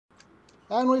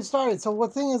And we started. So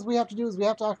what thing is we have to do is we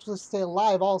have to actually stay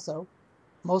alive also.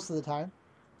 Most of the time.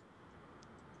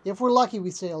 If we're lucky,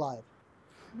 we stay alive.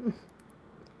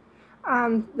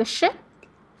 The ship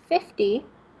 50.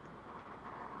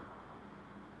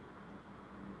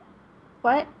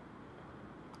 What?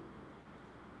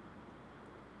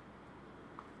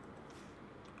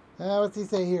 What's he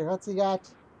say here? What's he got?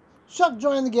 Shuck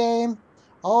joined the game.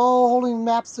 Oh, holding the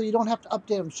map so you don't have to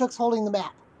update him. Shuck's holding the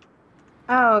map.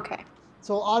 Oh, okay.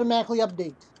 So it'll automatically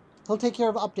update. He'll take care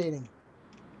of updating.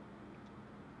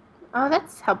 Oh,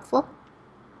 that's helpful.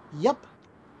 Yep.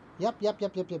 Yep.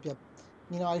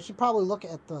 You know, I should probably look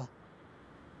at the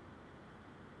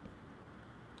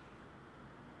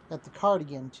card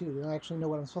again, too, to actually know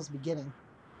what I'm supposed to be getting.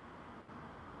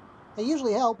 It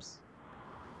usually helps.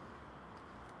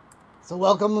 So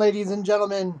welcome, ladies and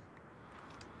gentlemen,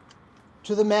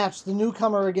 to the match. The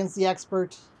newcomer against the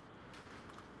expert.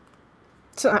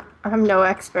 So I'm no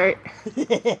expert.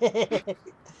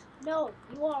 No,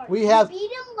 you are. We have beat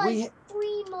him like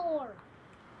 3 more.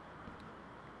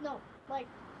 No, like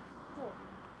 4.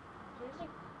 Seriously?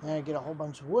 I get a whole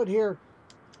bunch of wood here.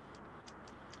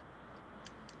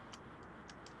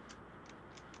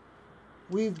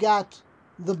 We've got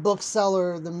the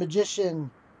bookseller, the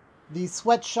magician, the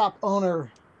sweatshop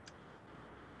owner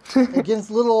against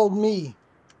little old me.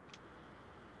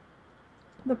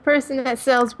 The person that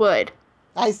sells wood.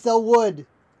 I sell wood.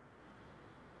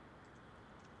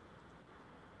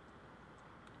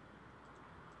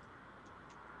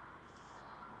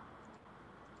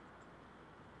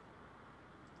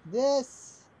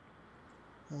 This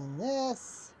and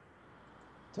this.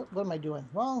 What am I doing?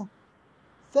 Wrong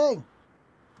thing.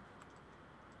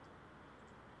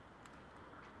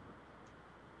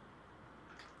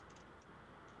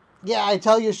 Yeah, I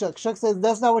tell you, Shook. Shook says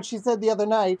that's not what she said the other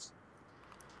night.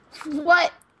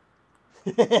 What?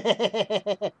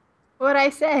 What'd I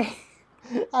say?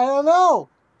 I don't know.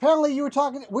 Apparently you were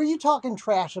talking... Were you talking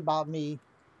trash about me?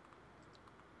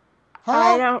 Huh?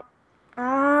 I don't...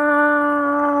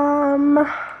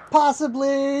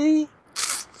 Possibly.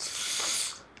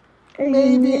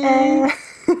 Maybe. Yeah.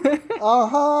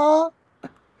 Uh-huh.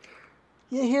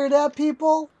 You hear that,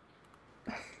 people?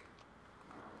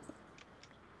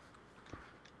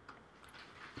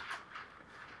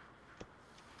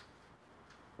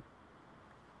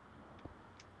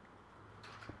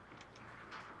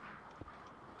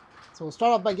 So we'll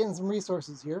start off by getting some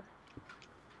resources here.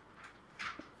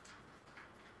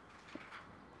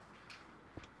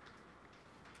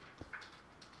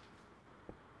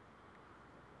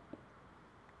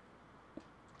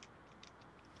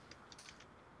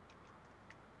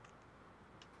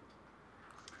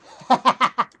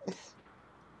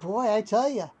 Boy, I tell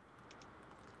you.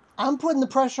 I'm putting the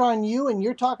pressure on you and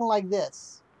you're talking like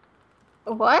this.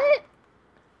 What?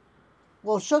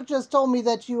 Well, Shook just told me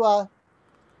that you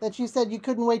said you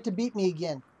couldn't wait to beat me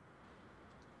again.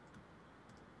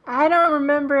 I don't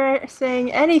remember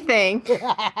saying anything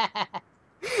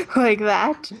like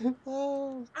that.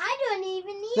 I don't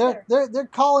even either. They're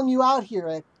calling you out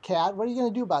here, Cat. What are you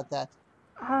going to do about that?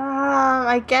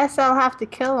 I guess I'll have to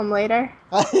kill him later.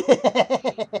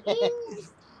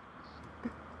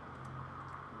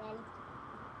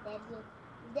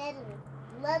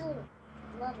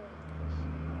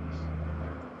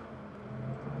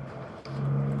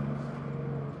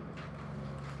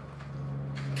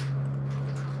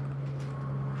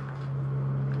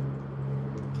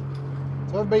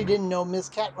 So everybody didn't know, Miss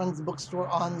Cat runs the bookstore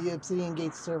on the Obsidian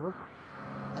Gates server.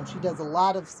 And she does a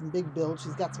lot of some big builds.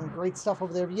 She's got some great stuff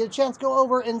over there. If you get a chance, go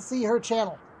over and see her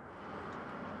channel.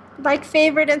 Like,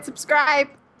 favorite, and subscribe.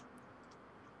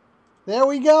 There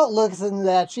we go. Listen to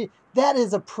that. That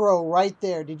is a pro right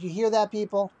there. Did you hear that,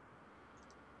 people?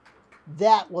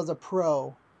 That was a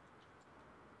pro.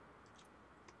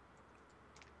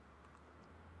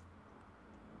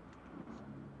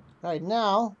 All right,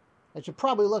 now I should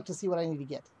probably look to see what I need to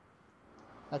get.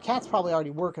 Now, Kat's probably already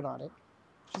working on it.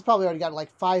 She's probably already got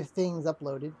like 5 things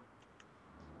uploaded,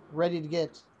 ready to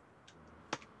get.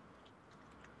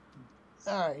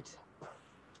 All right.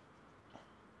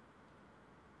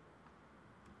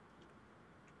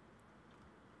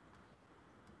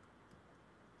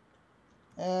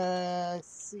 Let's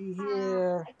see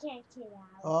here. I can't get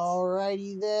out.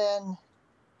 Alrighty then.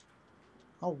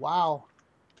 Oh, wow.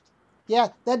 Yeah,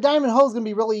 that diamond hole is going to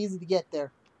be really easy to get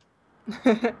there.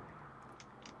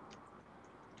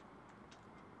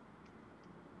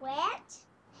 What?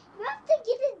 You have to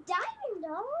get a diamond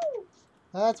hole.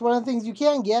 That's one of the things you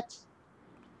can get.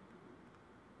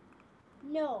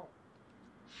 No.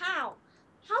 How?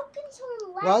 How can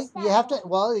someone Well, last you have to. battle.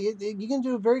 Well, you can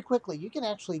do it very quickly. You can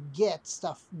actually get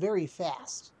stuff very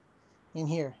fast in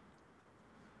here.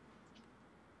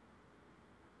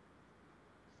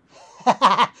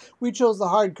 We chose the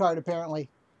hard card, apparently.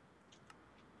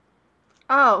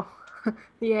 Oh,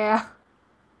 yeah.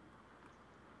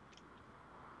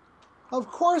 Of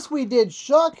course we did,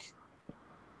 Shook.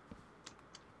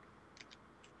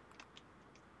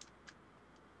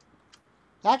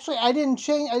 Actually, I didn't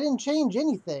change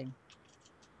anything.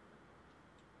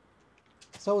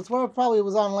 So it's what it probably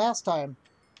was on last time.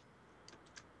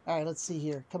 All right, let's see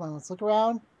here. Come on, let's look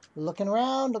around. Looking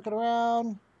around, looking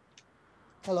around.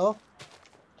 Hello.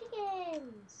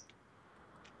 Chickens.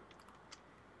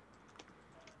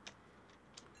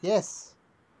 Yes.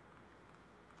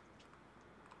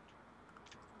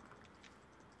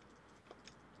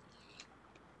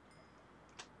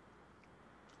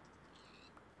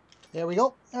 There we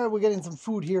go. All right, we're getting some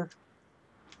food here.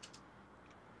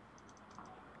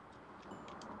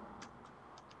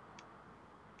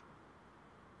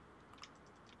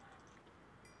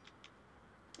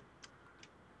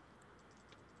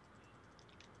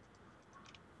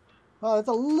 Well, it's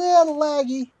a little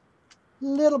laggy.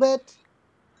 Little bit.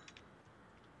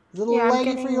 Is it a Yeah, little I'm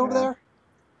laggy for you over getting there?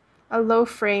 a low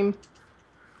frame.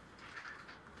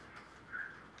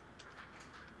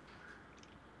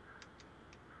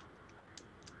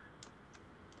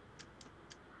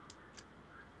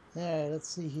 All right, let's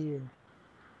see here.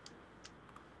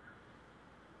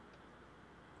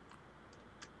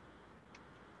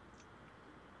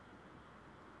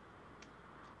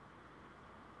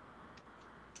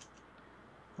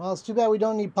 Well, it's too bad we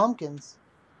don't need pumpkins.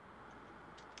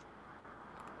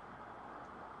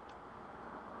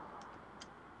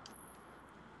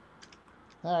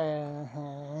 All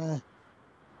right.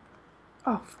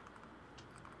 Oh.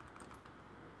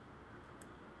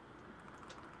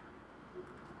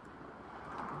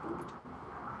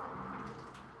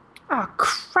 Oh,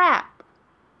 crap.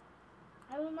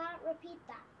 I will not repeat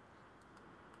that.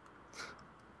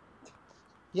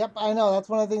 Yep, I know. That's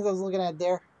one of the things I was looking at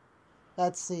there.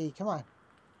 Let's see. Come on.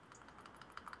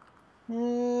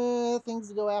 Things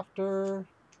to go after.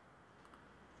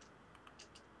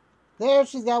 There,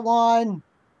 she's got one.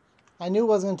 I knew it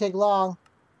wasn't going to take long.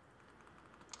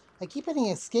 I keep hitting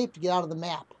escape to get out of the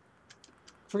map.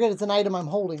 Forget it's an item I'm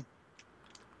holding.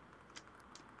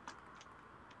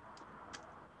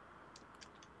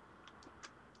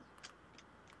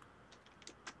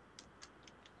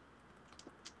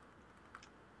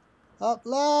 Up,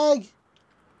 lag!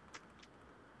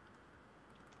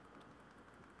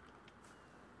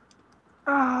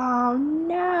 Oh,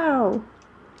 no.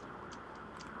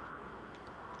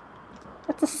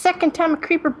 That's the second time a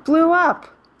creeper blew up.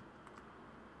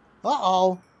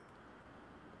 Uh-oh.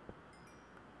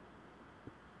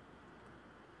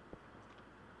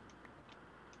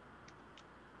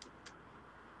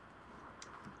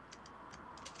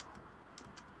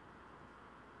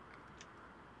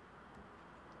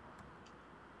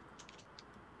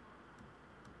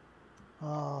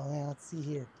 Oh, man, let's see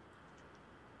here.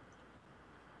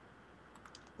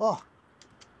 Oh.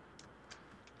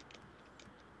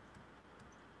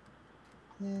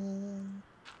 Yeah.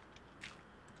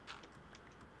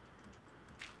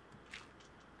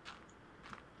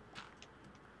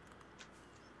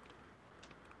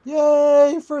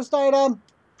 Yay! First item!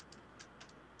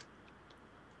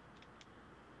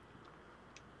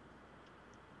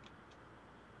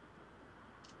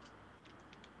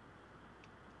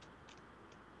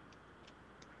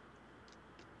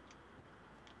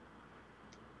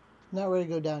 Not ready to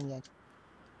go down yet.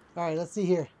 Alright, let's see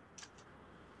here.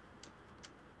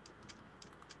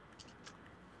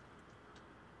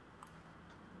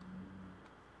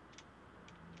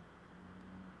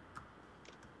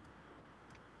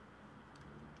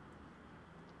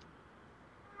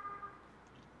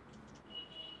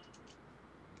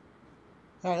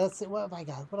 Alright, let's see. What have I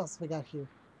got? What else have I got here?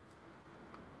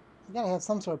 I gotta have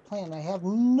some sort of plan. I have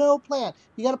no plan.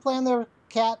 You got a plan there,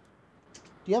 Cat? Do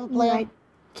you have a plan? I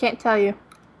can't tell you.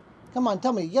 Come on,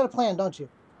 tell me. You got a plan, don't you?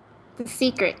 The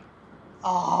secret.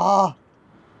 Ah!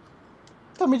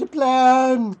 Tell me the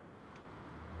plan!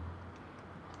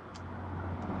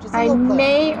 Just a I little plan.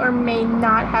 may or may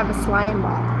not have a slime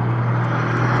ball.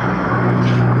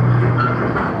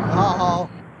 Uh-oh.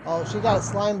 Oh, she got a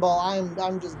slime ball.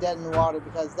 I'm just dead in the water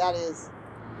because that is...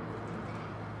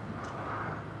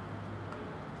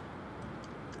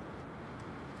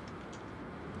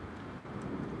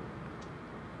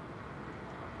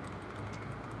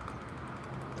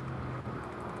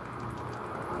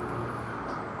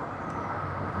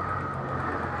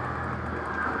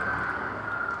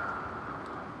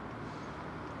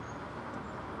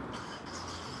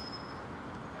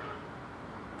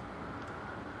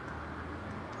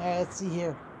 Alright, let's see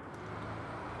here.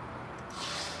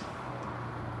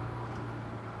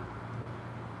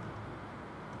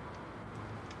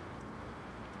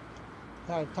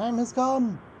 Alright, time has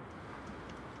come.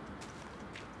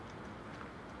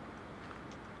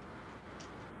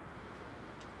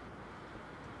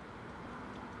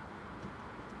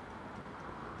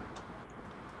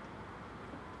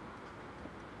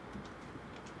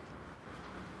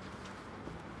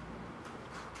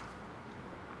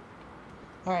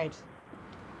 Alright.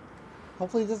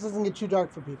 Hopefully this doesn't get too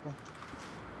dark for people.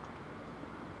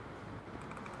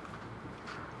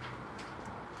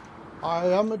 I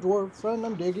am a dwarf and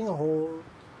I'm digging a hole.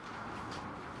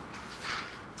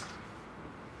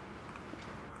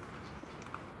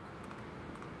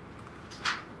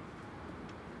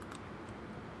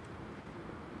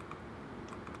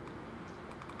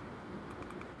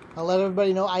 I'll let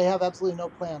everybody know I have absolutely no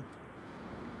plan.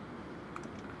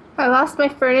 I lost my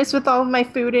furnace with all of my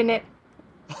food in it.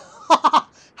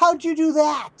 How'd you do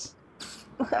that?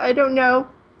 I don't know.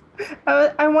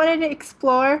 I wanted to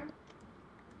explore.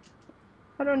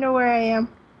 I don't know where I am.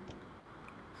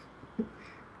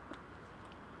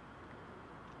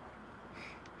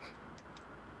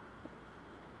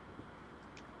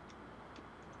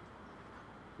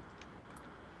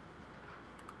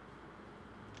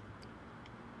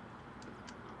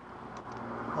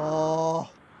 Oh,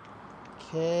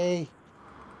 okay.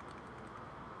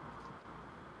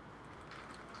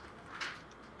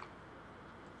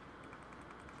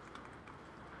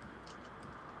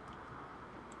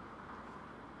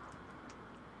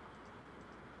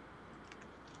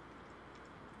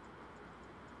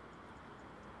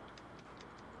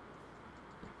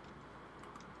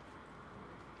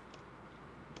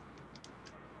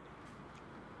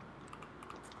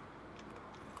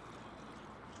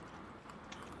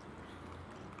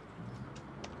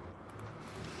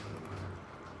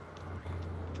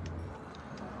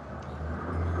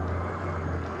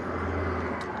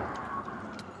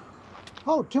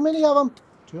 Oh, too many of them.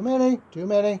 Too many, too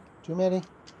many, too many.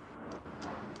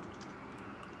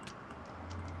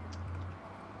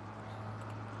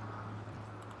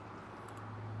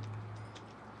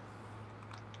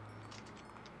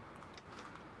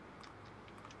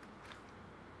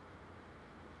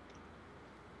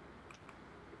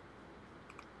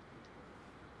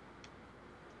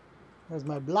 There's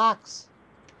my blocks.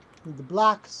 Need the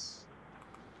blocks.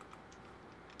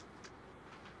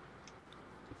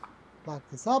 Block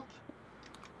this up.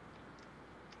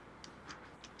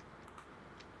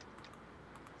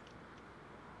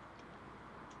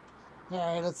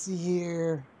 Alright, let's see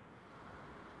here.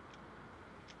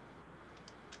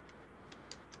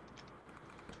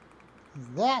 Is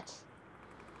that?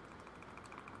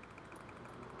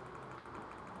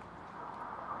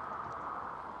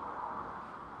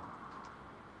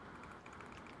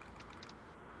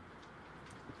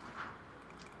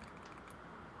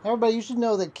 Everybody, you should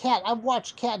know that Cat, I've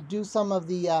watched Cat do some of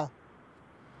the,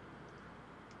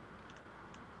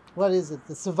 what is it?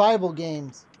 The survival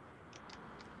games.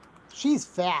 She's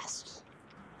fast.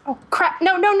 Oh crap!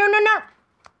 No, no, no, no, no!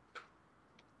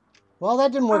 Well,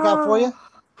 that didn't work out for you.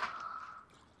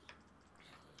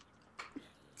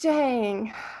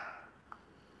 Dang.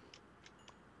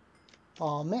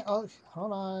 Oh, man. Oh,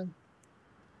 hold on.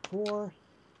 4.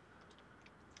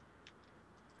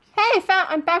 Hey,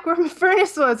 I'm back where my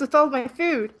furnace was with all my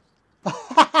food.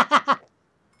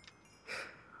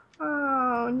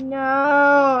 Oh no,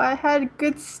 I had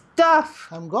good stuff.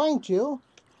 I'm going to,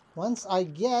 once I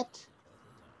get...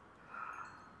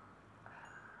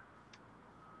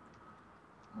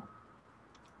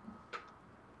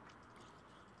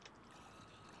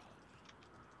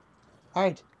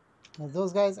 Alright. Now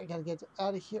those guys, I gotta get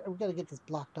out of here. We gotta get this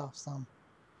blocked off some.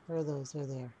 Where are those? They're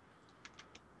there.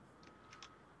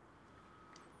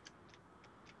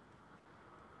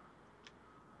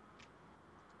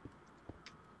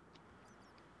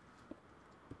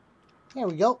 There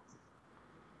we go.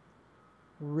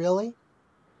 Really?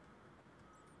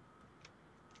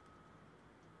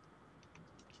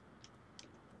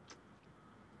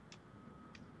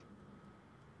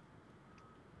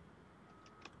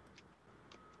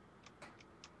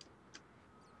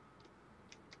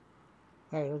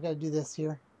 Alright, we gotta do this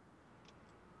here.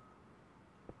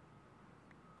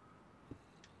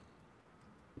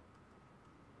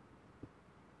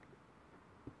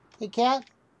 Hey, Cat?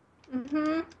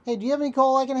 Mm-hmm. Hey, do you have any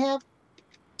coal I can have?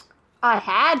 I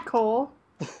had coal.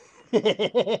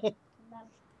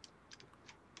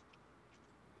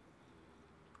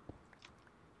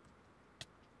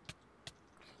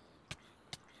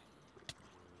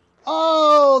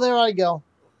 Oh, there I go.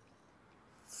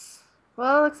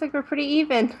 Well, looks like we're pretty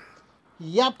even.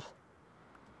 Yep.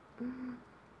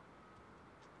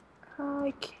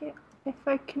 I can't. If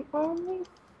I can only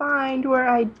find where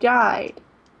I died.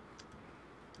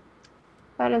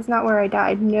 That is not where I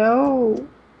died. No.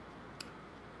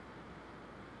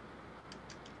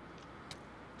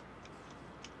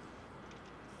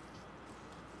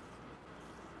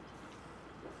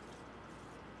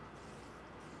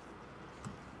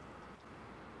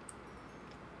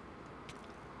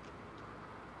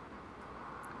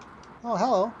 Oh,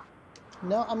 hello.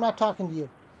 No, I'm not talking to you.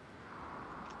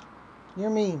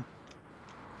 You're mean.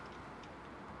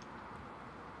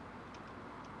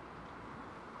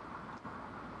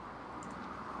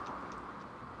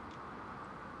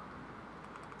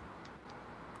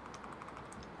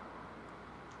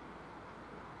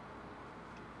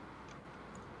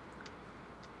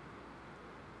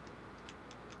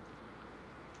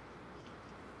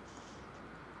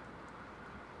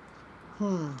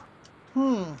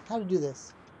 How to do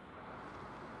this?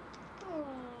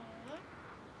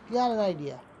 Got an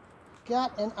idea.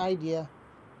 Got an idea.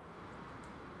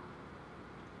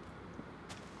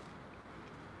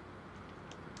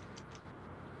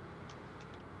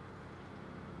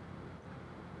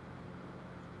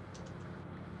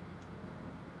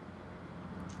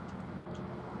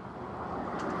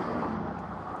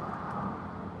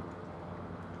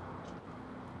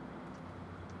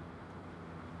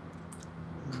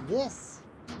 This.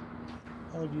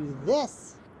 And we do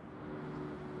this.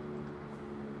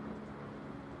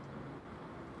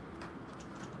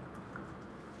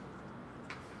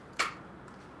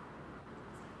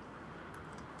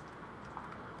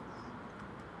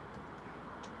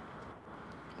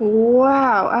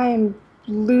 Wow, I am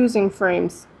losing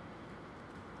frames.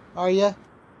 Are ya?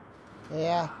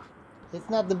 Yeah. It's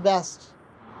not the best.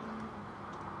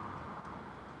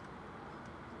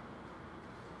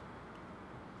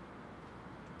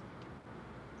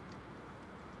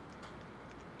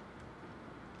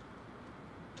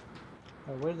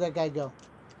 All right, where did that guy go?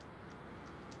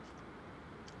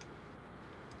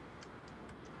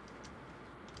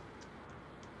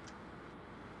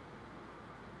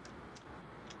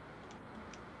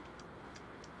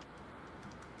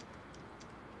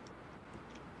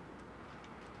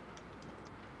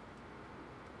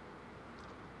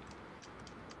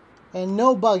 And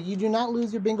no, Bug, you do not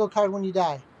lose your bingo card when you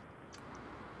die.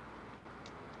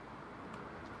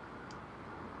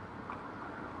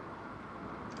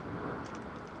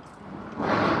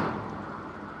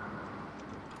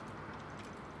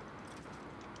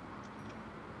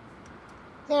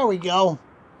 There we go.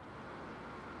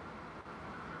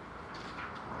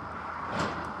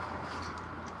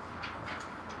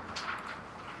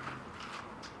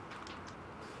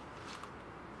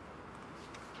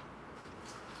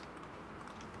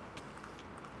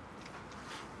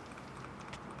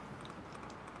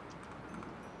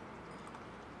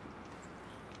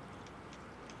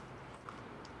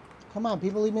 Come on,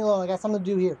 people, leave me alone. I got something to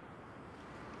do here.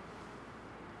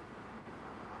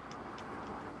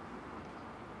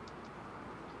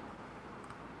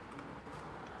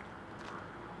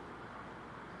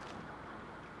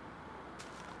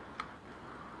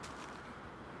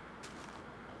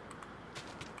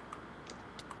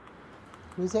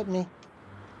 Who's hitting me?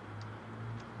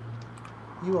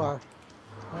 You are.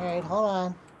 All right, hold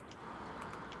on.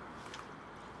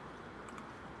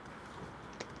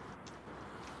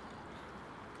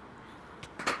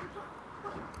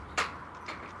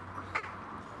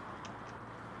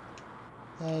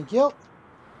 Thank you.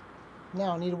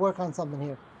 Now I need to work on something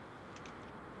here.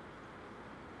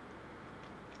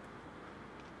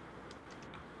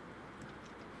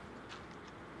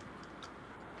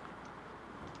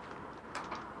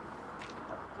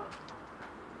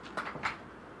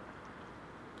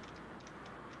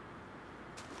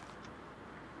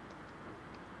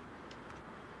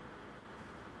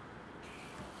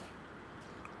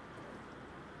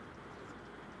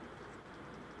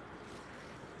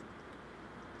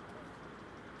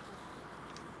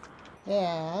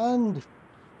 And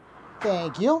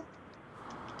thank you. All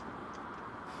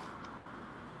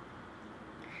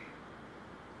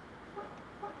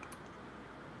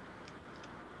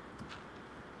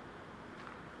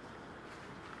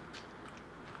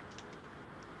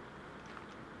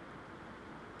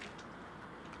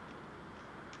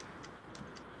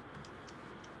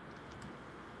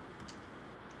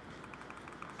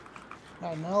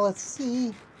right, now let's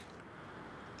see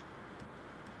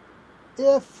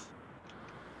if...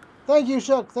 Thank you,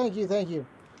 Shook. Thank you, thank you.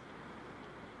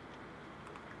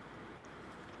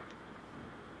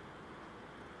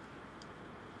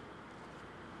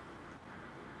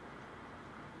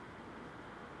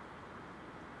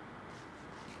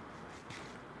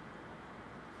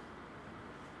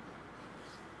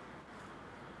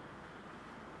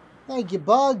 Thank you,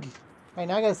 bug. Alright,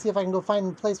 now I gotta see if I can go find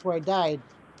the place where I died.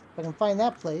 If I can find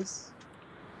that place.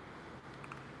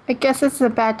 I guess it's a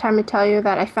bad time to tell you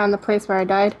that I found the place where I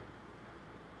died.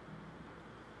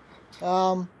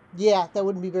 Yeah, that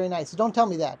wouldn't be very nice. So don't tell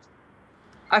me that.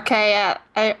 Okay,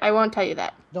 I won't tell you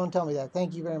that. Don't tell me that.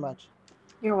 Thank you very much.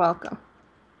 You're welcome.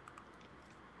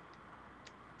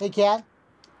 Hey, Cat.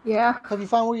 Yeah. Have you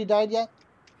found where you died yet?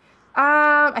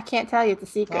 I can't tell you. It's a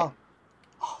secret.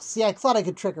 Oh, see, I thought I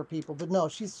could trick her people, but no,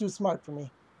 she's too smart for me.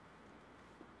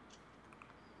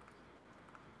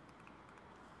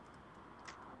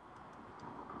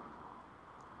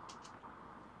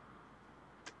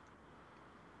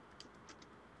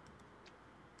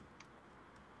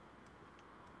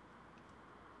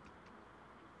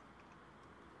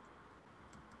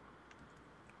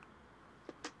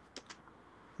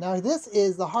 Now, this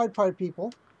is the hard part,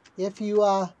 people. If you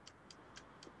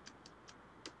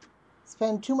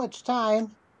spend too much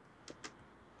time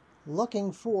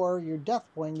looking for your death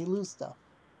point, you lose stuff.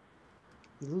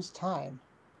 You lose time.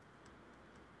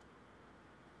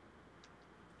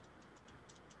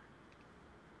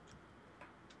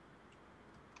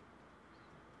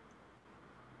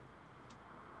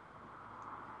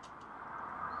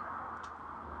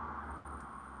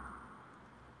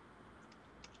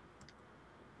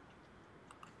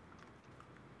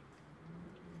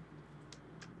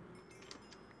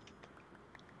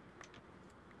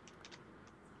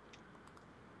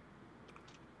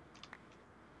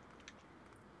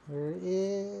 Where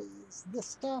is this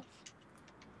stuff?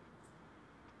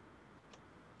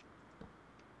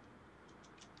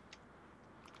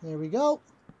 There we go.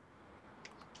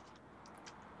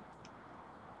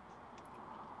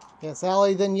 Yes,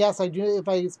 Allie, then yes, I do. If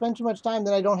I spend too much time,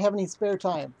 then I don't have any spare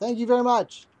time. Thank you very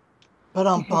much.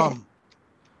 Ba-dum-bum.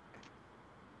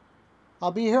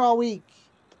 I'll be here all week.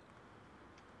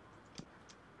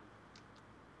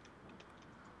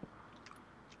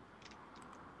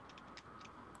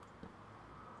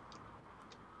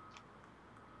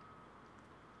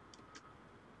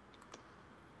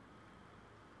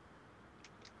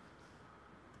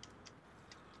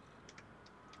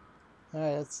 All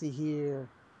right, let's see here.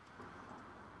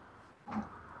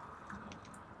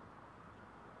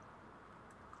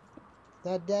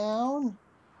 That down.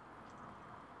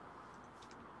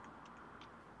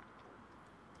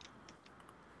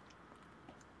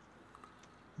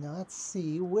 Now let's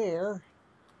see where.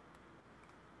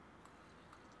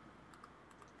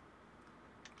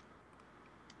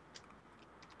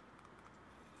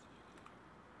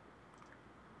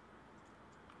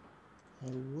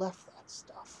 I left that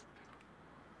stuff.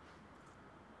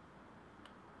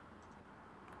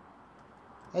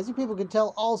 As you people can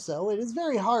tell also, it is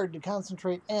very hard to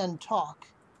concentrate and talk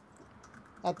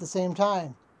at the same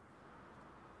time.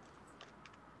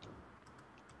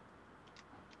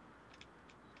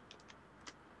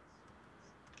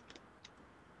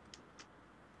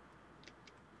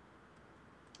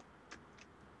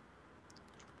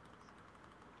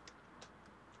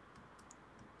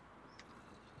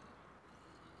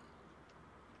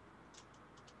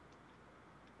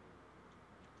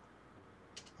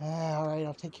 All right,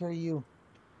 I'll take care of you.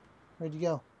 Where'd you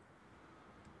go?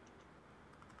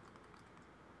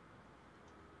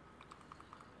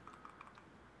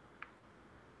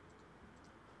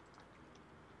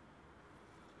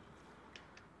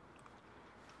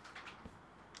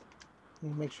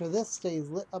 Let me make sure this stays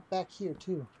lit up back here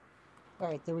too. All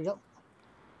right, there we go.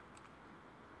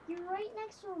 You're right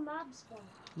next to a mob spawn.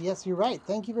 Yes, you're right.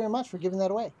 Thank you very much for giving that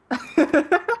away.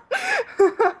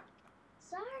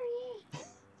 Sorry.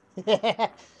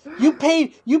 You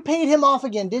paid him off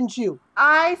again, didn't you?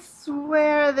 I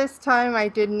swear this time I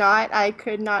did not. I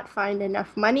could not find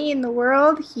enough money in the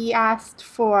world. He asked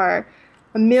for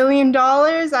 $1 million.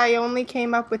 I only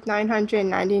came up with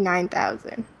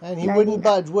 999,000. And he wouldn't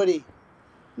budge, would he?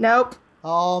 Nope.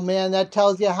 Oh man, that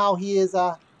tells you how he is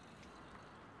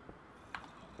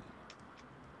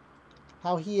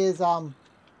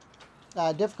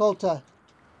difficult to.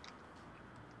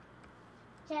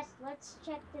 Chest. Let's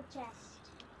check the chest.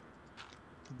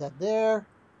 Put that there.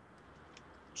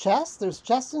 Chest? There's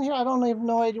chests in here? I don't even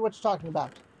no idea what you're talking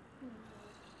about.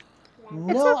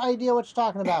 No idea what you're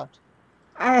talking about.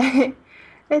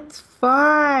 It's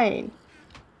fine.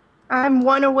 I'm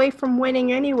one away from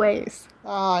winning anyways.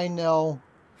 I know.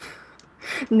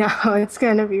 No, it's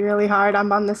gonna be really hard.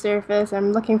 I'm on the surface.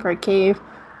 I'm looking for a cave.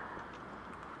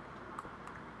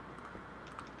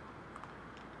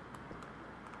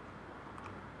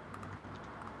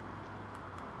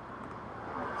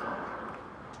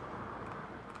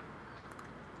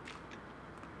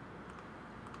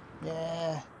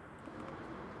 Yeah.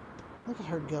 Look at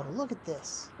her go. Look at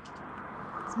this.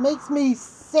 This makes me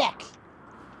sick.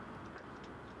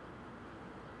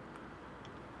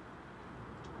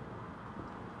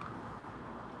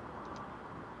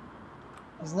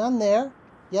 There's none there.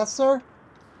 Yes, sir?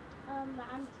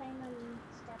 I'm playing on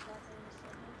Step Brothers.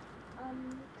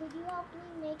 Could you help me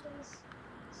make a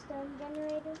stone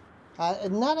generator?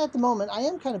 Not at the moment. I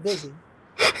am kind of busy.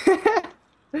 I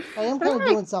am kind of Alright.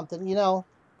 doing something, you know.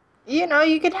 You know,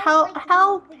 you could Don't, help like,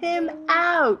 help leave the him game.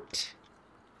 out.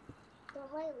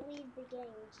 Don't leave the game.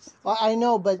 Just Well, I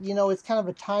know, but, you know, it's kind of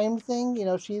a timed thing. You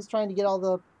know, she's trying to get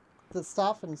all the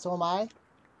stuff, and so am I.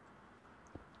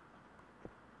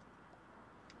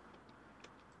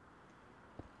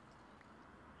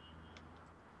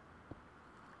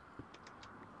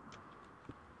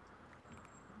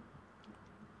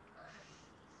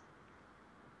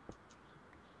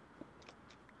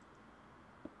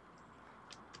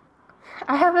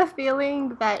 I have a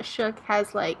feeling that Shook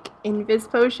has like Invis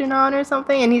Potion on or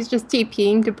something, and he's just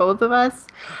TPing to both of us,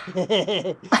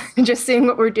 just seeing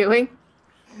what we're doing.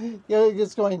 You're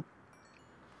just going.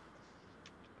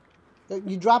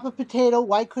 You drop a potato.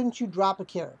 Why couldn't you drop a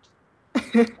carrot?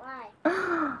 why?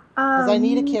 Because I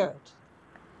need a carrot.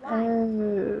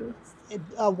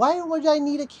 Why? Why would I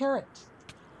need a carrot?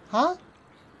 Huh?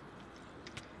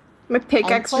 My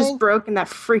pickaxe playing- just broke, and that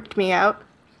freaked me out.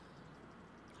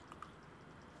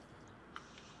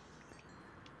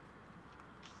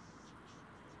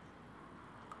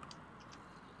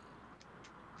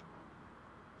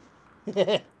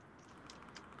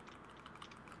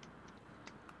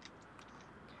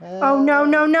 Oh no,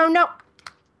 no, no, no.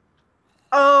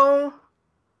 Oh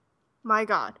my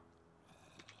god.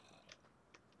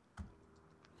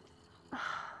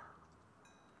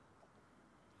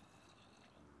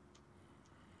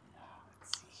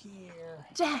 Let's see here.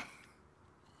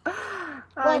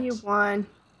 Oh, you won.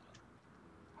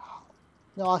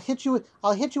 No, I'll hit you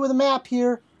with a map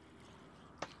here.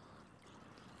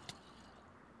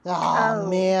 Oh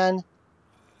man.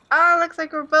 Oh, looks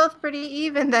like we're both pretty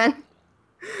even then.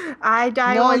 I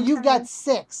die No, one you've time. got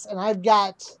 6, and I've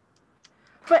got.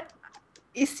 But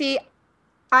you see,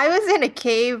 I was in a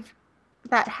cave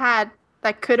that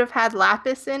could have had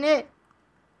lapis in it.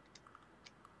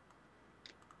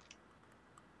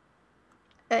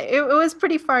 It was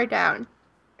pretty far down.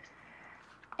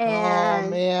 And Oh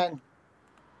man.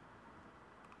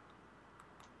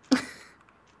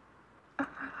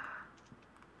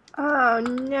 oh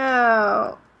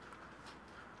no.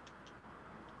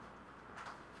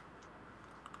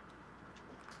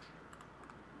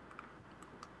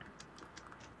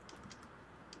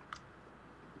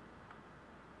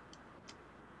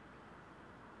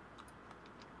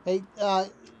 Hey,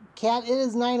 Cat, it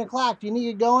is 9 o'clock. Do you need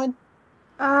it going?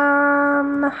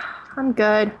 I'm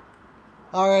good.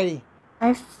 Alrighty.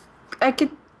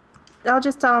 I'll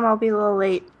just tell him I'll be a little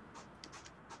late.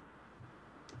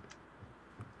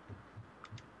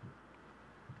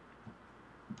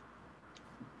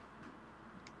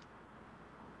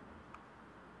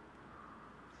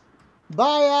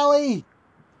 Bye, Allie.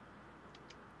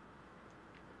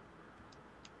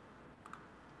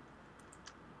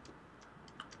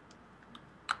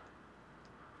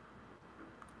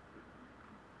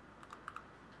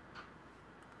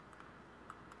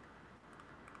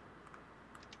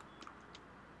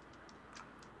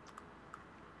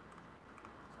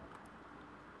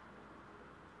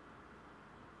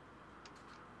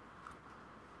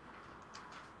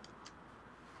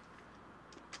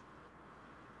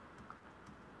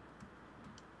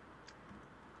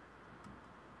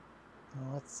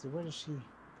 Oh, let's see. Where is she?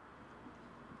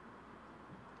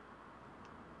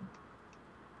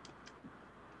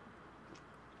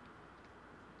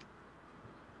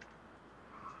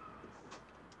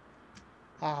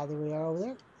 Ah, there we are over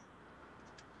there.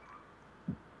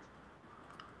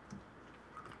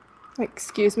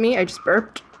 Excuse me, I just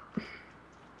burped.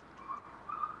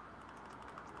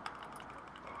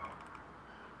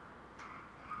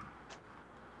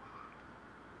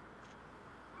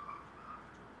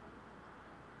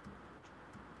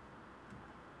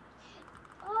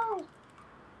 Oh.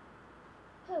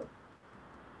 Who?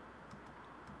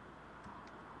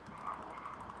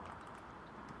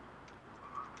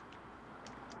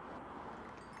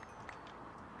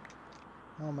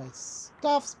 Oh, my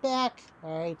stuff's back.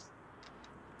 Alright.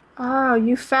 Oh,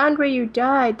 you found where you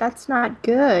died. That's not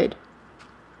good.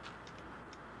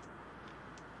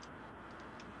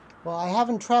 Well, I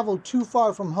haven't traveled too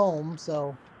far from home,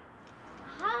 so.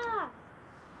 Aha!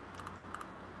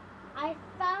 I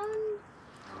found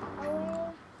a way.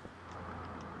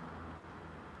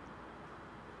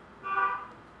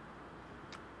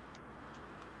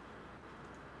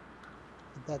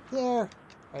 that there.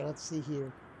 Alright, let's see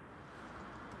here.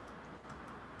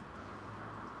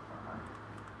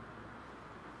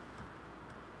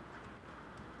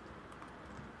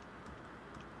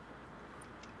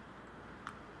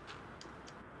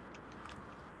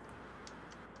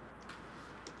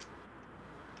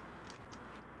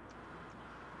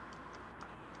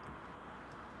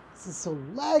 This is so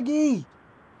laggy!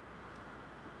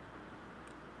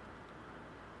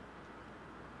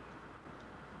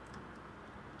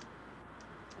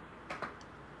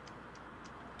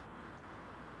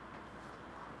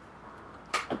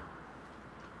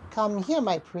 Come here,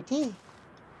 my pretty.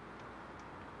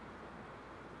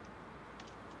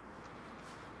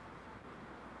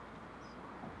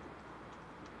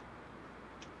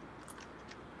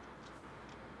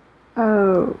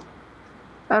 Oh,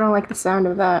 I don't like the sound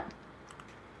of that.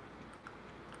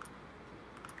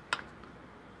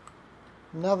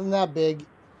 Nothing that big.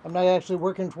 I'm not actually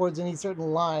working towards any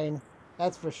certain line.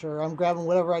 That's for sure. I'm grabbing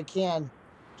whatever I can.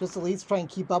 Just at least try and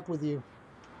keep up with you.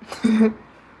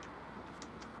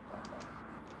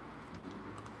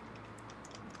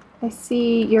 I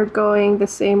see you're going the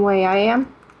same way I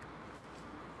am.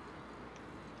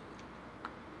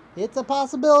 It's a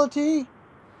possibility.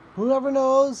 Whoever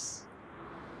knows.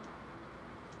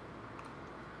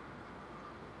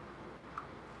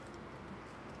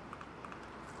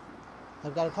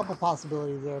 I've got a couple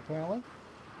possibilities there, apparently.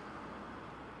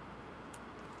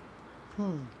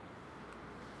 You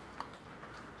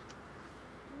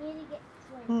need to get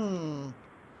flint.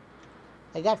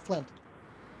 I got flint.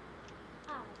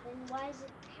 Ah, then why is it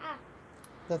half?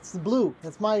 That's the blue.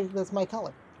 That's my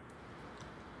color.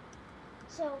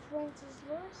 So flint is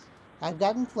yours? I've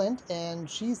gotten flint, and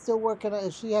she's still working on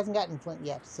it. She hasn't gotten flint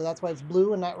yet, so that's why it's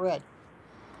blue and not red.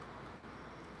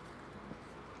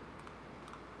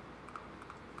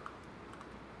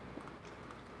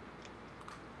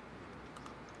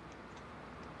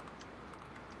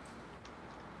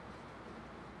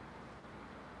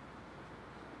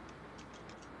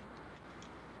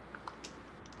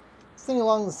 Sing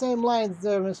along the same lines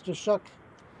there, Mr. Shook.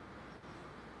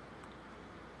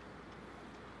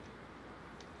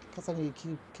 Guess I need to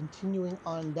keep continuing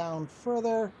on down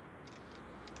further.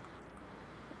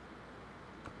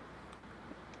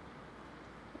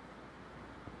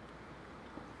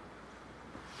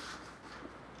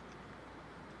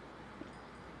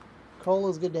 Coal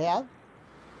is good to have.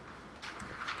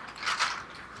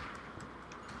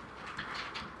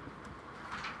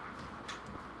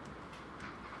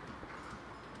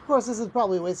 Of course, this is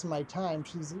probably wasting my time.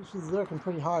 She's lurking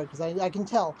pretty hard because I can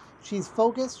tell she's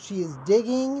focused. She is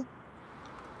digging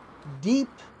deep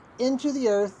into the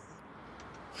earth,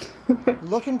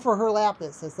 looking for her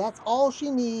lapis. As that's all she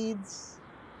needs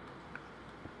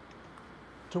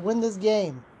to win this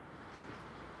game.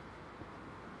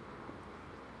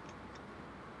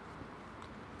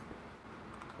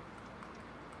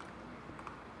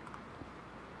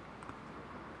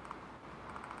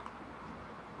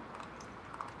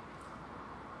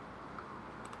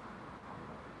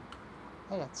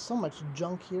 I got so much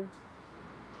junk here.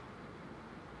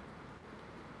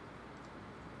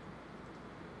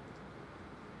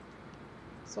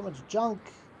 So much junk.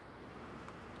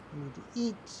 I need to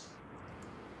eat.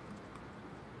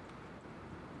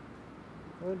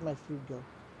 Where did my food go?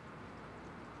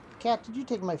 Cat, did you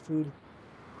take my food?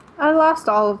 I lost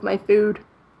all of my food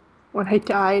when I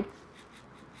died.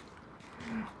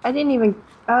 I didn't even...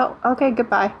 Oh, okay,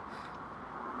 goodbye.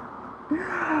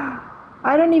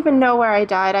 I don't even know where I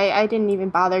died. I didn't even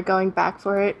bother going back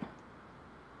for it.